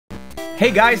Hey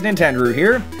guys, Nintendrew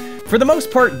here. For the most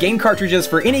part, game cartridges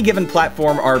for any given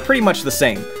platform are pretty much the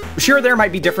same. Sure, there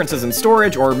might be differences in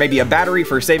storage or maybe a battery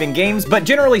for saving games, but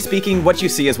generally speaking, what you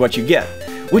see is what you get.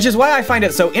 Which is why I find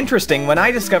it so interesting when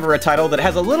I discover a title that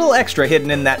has a little extra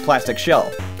hidden in that plastic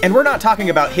shell. And we're not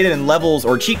talking about hidden levels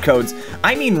or cheat codes,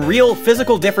 I mean real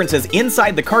physical differences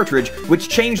inside the cartridge which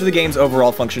change the game's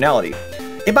overall functionality.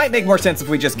 It might make more sense if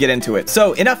we just get into it,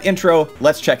 so enough intro,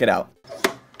 let's check it out.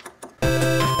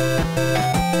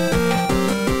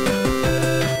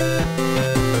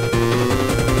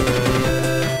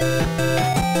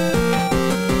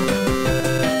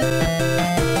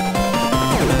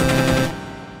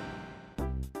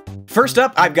 First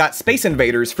up, I've got Space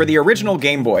Invaders for the original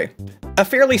Game Boy. A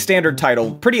fairly standard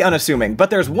title, pretty unassuming, but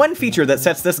there's one feature that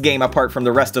sets this game apart from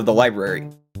the rest of the library.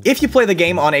 If you play the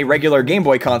game on a regular Game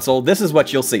Boy console, this is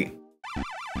what you'll see.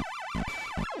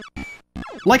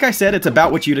 Like I said, it's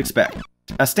about what you'd expect.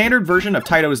 A standard version of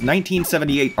Taito's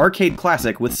 1978 arcade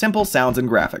classic with simple sounds and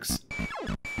graphics.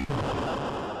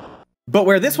 But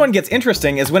where this one gets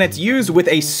interesting is when it's used with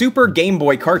a Super Game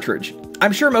Boy cartridge.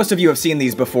 I'm sure most of you have seen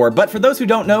these before, but for those who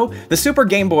don't know, the Super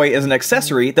Game Boy is an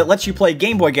accessory that lets you play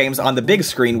Game Boy games on the big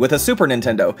screen with a Super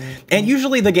Nintendo, and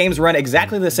usually the games run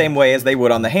exactly the same way as they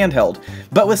would on the handheld.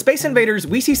 But with Space Invaders,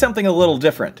 we see something a little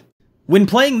different. When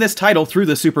playing this title through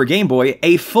the Super Game Boy,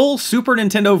 a full Super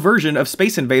Nintendo version of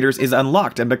Space Invaders is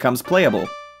unlocked and becomes playable.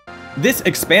 This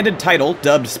expanded title,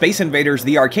 dubbed Space Invaders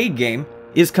the Arcade Game,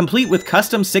 is complete with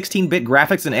custom 16-bit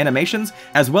graphics and animations,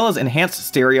 as well as enhanced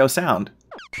stereo sound.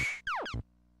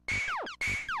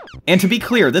 And to be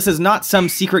clear, this is not some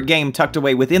secret game tucked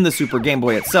away within the Super Game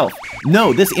Boy itself.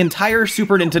 No, this entire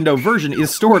Super Nintendo version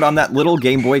is stored on that little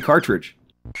Game Boy cartridge.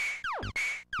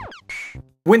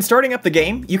 When starting up the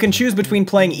game, you can choose between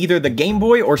playing either the Game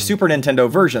Boy or Super Nintendo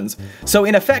versions. So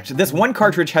in effect, this one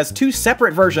cartridge has two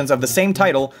separate versions of the same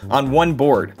title on one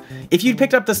board. If you'd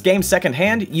picked up this game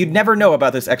secondhand, you'd never know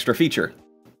about this extra feature.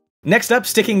 Next up,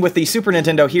 sticking with the Super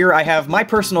Nintendo here, I have my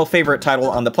personal favorite title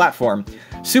on the platform,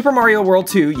 Super Mario World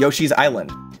 2 Yoshi's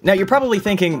Island. Now you're probably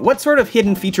thinking, what sort of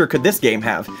hidden feature could this game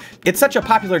have? It's such a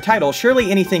popular title,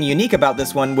 surely anything unique about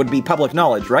this one would be public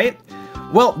knowledge, right?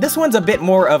 Well, this one's a bit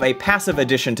more of a passive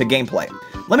addition to gameplay.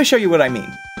 Let me show you what I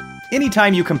mean.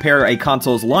 Anytime you compare a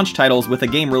console's launch titles with a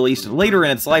game released later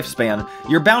in its lifespan,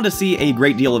 you're bound to see a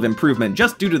great deal of improvement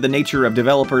just due to the nature of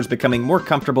developers becoming more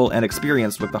comfortable and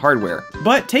experienced with the hardware.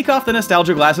 But take off the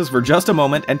nostalgia glasses for just a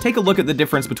moment and take a look at the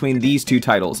difference between these two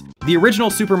titles. The original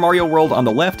Super Mario World on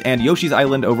the left and Yoshi's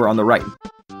Island over on the right.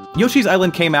 Yoshi's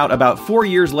Island came out about 4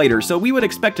 years later, so we would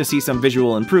expect to see some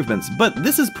visual improvements, but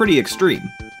this is pretty extreme.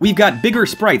 We've got bigger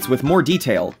sprites with more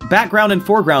detail, background and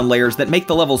foreground layers that make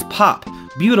the levels pop,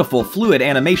 beautiful fluid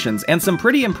animations, and some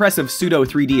pretty impressive pseudo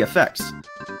 3D effects.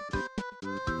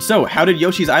 So how did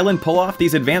Yoshi's Island pull off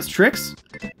these advanced tricks?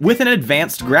 With an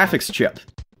advanced graphics chip.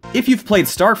 If you've played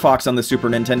Star Fox on the Super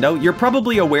Nintendo, you're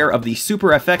probably aware of the Super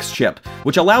FX chip,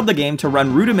 which allowed the game to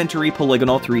run rudimentary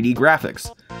polygonal 3D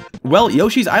graphics. Well,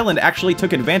 Yoshi's Island actually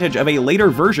took advantage of a later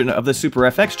version of the Super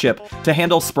FX chip to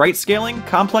handle sprite scaling,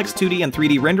 complex 2D and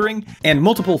 3D rendering, and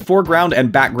multiple foreground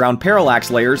and background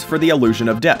parallax layers for the illusion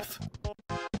of depth.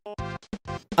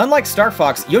 Unlike Star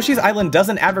Fox, Yoshi's Island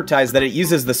doesn't advertise that it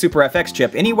uses the Super FX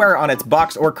chip anywhere on its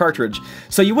box or cartridge,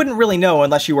 so you wouldn't really know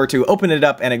unless you were to open it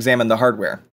up and examine the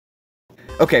hardware.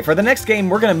 Okay, for the next game,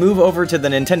 we're going to move over to the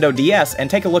Nintendo DS and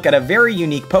take a look at a very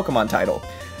unique Pokemon title.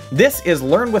 This is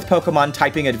Learn with Pokemon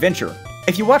Typing Adventure.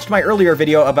 If you watched my earlier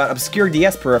video about obscure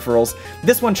DS peripherals,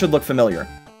 this one should look familiar.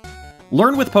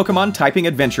 Learn with Pokemon Typing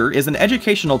Adventure is an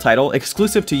educational title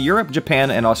exclusive to Europe,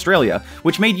 Japan, and Australia,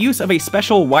 which made use of a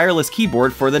special wireless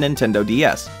keyboard for the Nintendo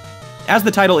DS. As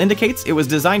the title indicates, it was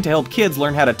designed to help kids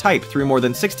learn how to type through more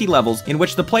than 60 levels in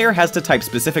which the player has to type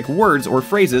specific words or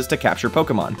phrases to capture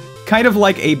Pokemon. Kind of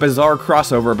like a bizarre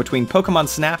crossover between Pokemon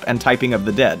Snap and Typing of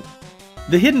the Dead.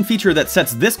 The hidden feature that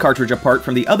sets this cartridge apart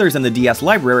from the others in the DS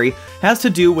library has to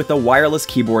do with the wireless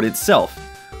keyboard itself.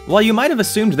 While you might have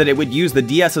assumed that it would use the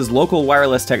DS's local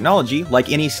wireless technology,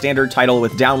 like any standard title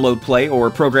with download play or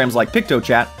programs like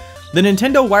PictoChat, the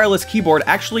Nintendo wireless keyboard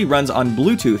actually runs on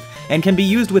Bluetooth and can be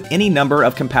used with any number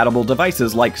of compatible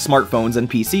devices like smartphones and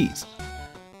PCs.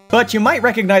 But you might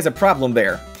recognize a problem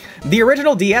there. The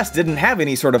original DS didn't have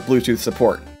any sort of Bluetooth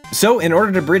support. So in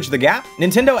order to bridge the gap,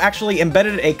 Nintendo actually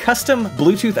embedded a custom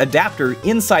Bluetooth adapter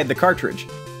inside the cartridge.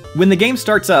 When the game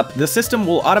starts up, the system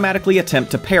will automatically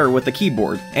attempt to pair with the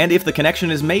keyboard, and if the connection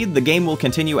is made, the game will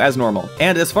continue as normal.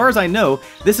 And as far as I know,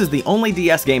 this is the only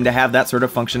DS game to have that sort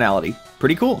of functionality.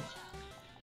 Pretty cool.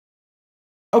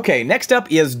 Okay, next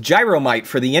up is Gyromite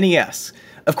for the NES.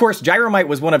 Of course, Gyromite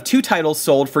was one of 2 titles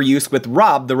sold for use with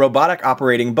Rob, the robotic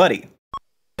operating buddy.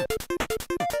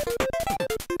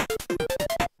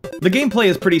 The gameplay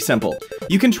is pretty simple.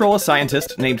 You control a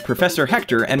scientist named Professor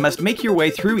Hector and must make your way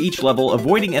through each level,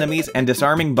 avoiding enemies and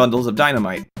disarming bundles of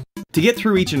dynamite. To get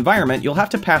through each environment, you'll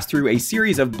have to pass through a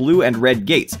series of blue and red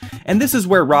gates, and this is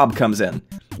where Rob comes in.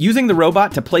 Using the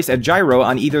robot to place a gyro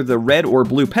on either the red or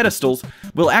blue pedestals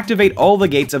will activate all the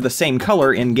gates of the same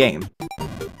color in-game.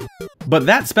 But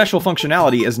that special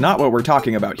functionality is not what we're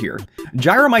talking about here.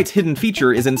 Gyromite's hidden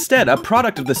feature is instead a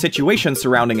product of the situation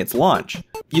surrounding its launch.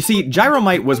 You see,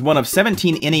 Gyromite was one of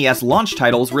 17 NES launch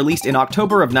titles released in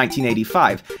October of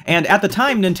 1985, and at the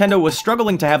time Nintendo was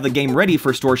struggling to have the game ready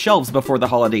for store shelves before the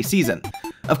holiday season.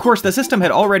 Of course, the system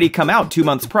had already come out 2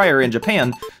 months prior in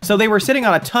Japan, so they were sitting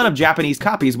on a ton of Japanese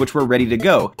copies which were ready to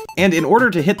go, and in order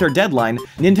to hit their deadline,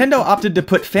 Nintendo opted to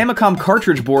put Famicom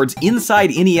cartridge boards inside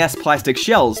NES plastic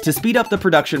shells to speed up the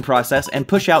production process and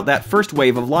push out that first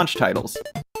wave of launch titles.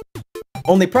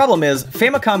 Only problem is,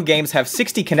 Famicom games have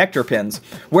 60 connector pins,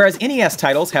 whereas NES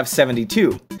titles have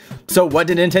 72. So what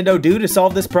did Nintendo do to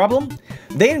solve this problem?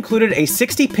 They included a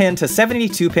 60-pin to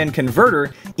 72-pin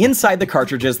converter inside the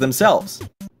cartridges themselves.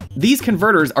 These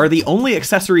converters are the only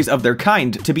accessories of their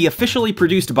kind to be officially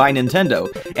produced by Nintendo,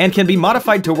 and can be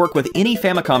modified to work with any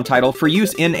Famicom title for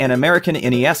use in an American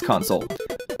NES console.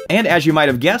 And as you might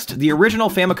have guessed, the original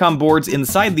Famicom boards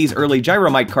inside these early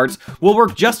Gyromite carts will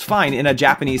work just fine in a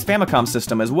Japanese Famicom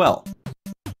system as well.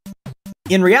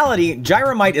 In reality,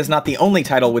 Gyromite is not the only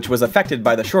title which was affected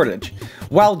by the shortage.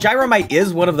 While Gyromite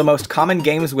is one of the most common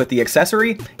games with the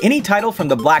accessory, any title from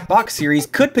the Black Box series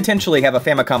could potentially have a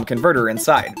Famicom converter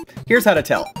inside. Here's how to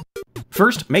tell.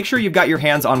 First, make sure you've got your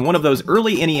hands on one of those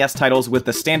early NES titles with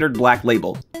the standard black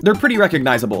label. They're pretty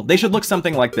recognizable. They should look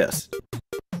something like this.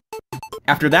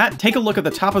 After that, take a look at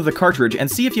the top of the cartridge and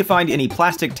see if you find any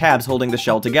plastic tabs holding the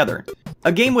shell together.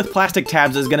 A game with plastic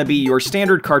tabs is going to be your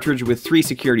standard cartridge with 3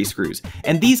 security screws,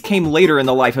 and these came later in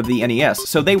the life of the NES,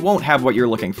 so they won't have what you're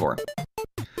looking for.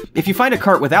 If you find a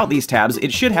cart without these tabs,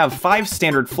 it should have 5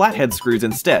 standard flathead screws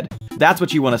instead. That's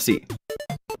what you want to see.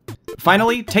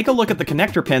 Finally, take a look at the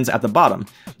connector pins at the bottom.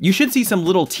 You should see some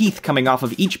little teeth coming off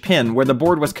of each pin where the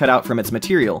board was cut out from its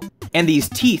material, and these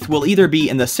teeth will either be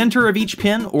in the center of each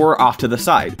pin or off to the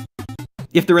side.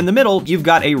 If they're in the middle, you've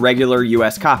got a regular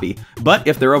US copy, but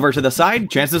if they're over to the side,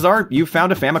 chances are you've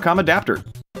found a Famicom adapter.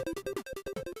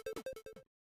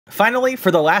 Finally, for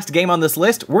the last game on this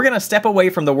list, we're going to step away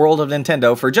from the world of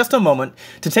Nintendo for just a moment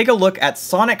to take a look at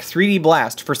Sonic 3D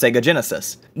Blast for Sega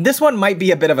Genesis. This one might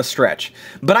be a bit of a stretch,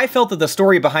 but I felt that the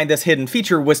story behind this hidden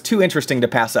feature was too interesting to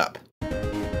pass up.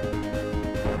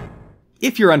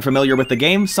 If you're unfamiliar with the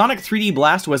game, Sonic 3D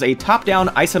Blast was a top-down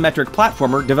isometric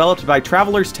platformer developed by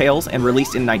Traveler's Tales and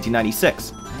released in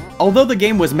 1996. Although the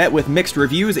game was met with mixed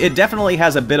reviews, it definitely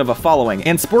has a bit of a following,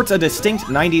 and sports a distinct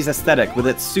 90s aesthetic with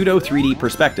its pseudo-3D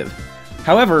perspective.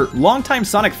 However, longtime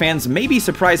Sonic fans may be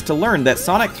surprised to learn that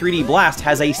Sonic 3D Blast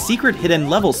has a secret hidden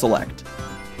level select.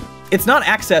 It's not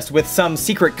accessed with some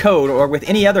secret code or with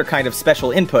any other kind of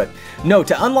special input. No,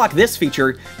 to unlock this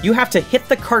feature, you have to hit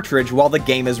the cartridge while the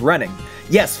game is running.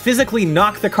 Yes, physically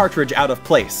knock the cartridge out of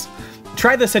place.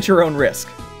 Try this at your own risk.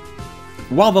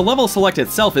 While the level select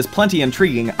itself is plenty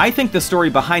intriguing, I think the story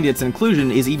behind its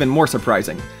inclusion is even more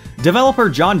surprising. Developer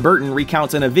John Burton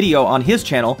recounts in a video on his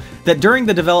channel that during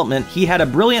the development he had a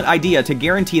brilliant idea to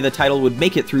guarantee the title would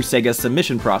make it through Sega's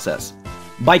submission process.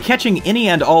 By catching any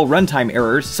and all runtime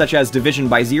errors, such as division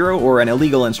by zero or an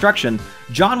illegal instruction,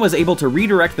 John was able to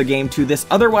redirect the game to this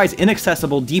otherwise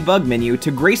inaccessible debug menu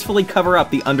to gracefully cover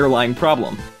up the underlying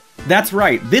problem. That's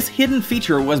right, this hidden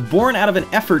feature was born out of an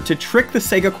effort to trick the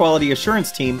Sega Quality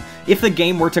Assurance team if the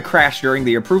game were to crash during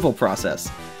the approval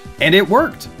process. And it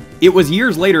worked! It was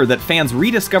years later that fans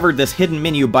rediscovered this hidden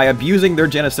menu by abusing their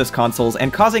Genesis consoles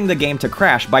and causing the game to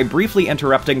crash by briefly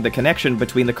interrupting the connection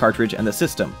between the cartridge and the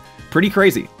system. Pretty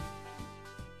crazy.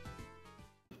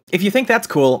 If you think that's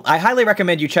cool, I highly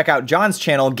recommend you check out John's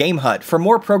channel, Game Hut, for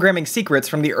more programming secrets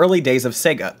from the early days of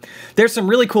Sega. There's some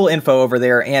really cool info over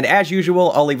there, and as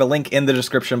usual, I'll leave a link in the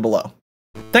description below.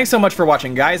 Thanks so much for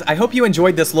watching, guys. I hope you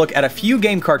enjoyed this look at a few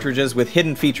game cartridges with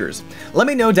hidden features. Let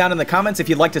me know down in the comments if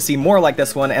you'd like to see more like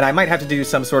this one, and I might have to do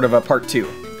some sort of a part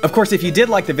 2. Of course, if you did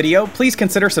like the video, please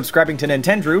consider subscribing to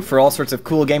Nintendrew for all sorts of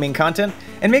cool gaming content,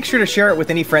 and make sure to share it with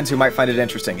any friends who might find it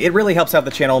interesting. It really helps out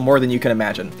the channel more than you can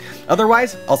imagine.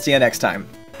 Otherwise, I'll see you next time.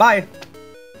 Bye!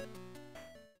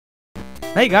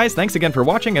 Hey guys, thanks again for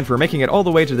watching and for making it all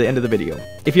the way to the end of the video.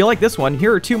 If you like this one,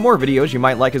 here are 2 more videos you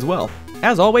might like as well.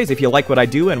 As always, if you like what I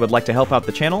do and would like to help out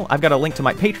the channel, I've got a link to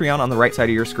my Patreon on the right side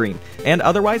of your screen. And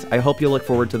otherwise, I hope you'll look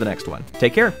forward to the next one.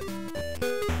 Take care!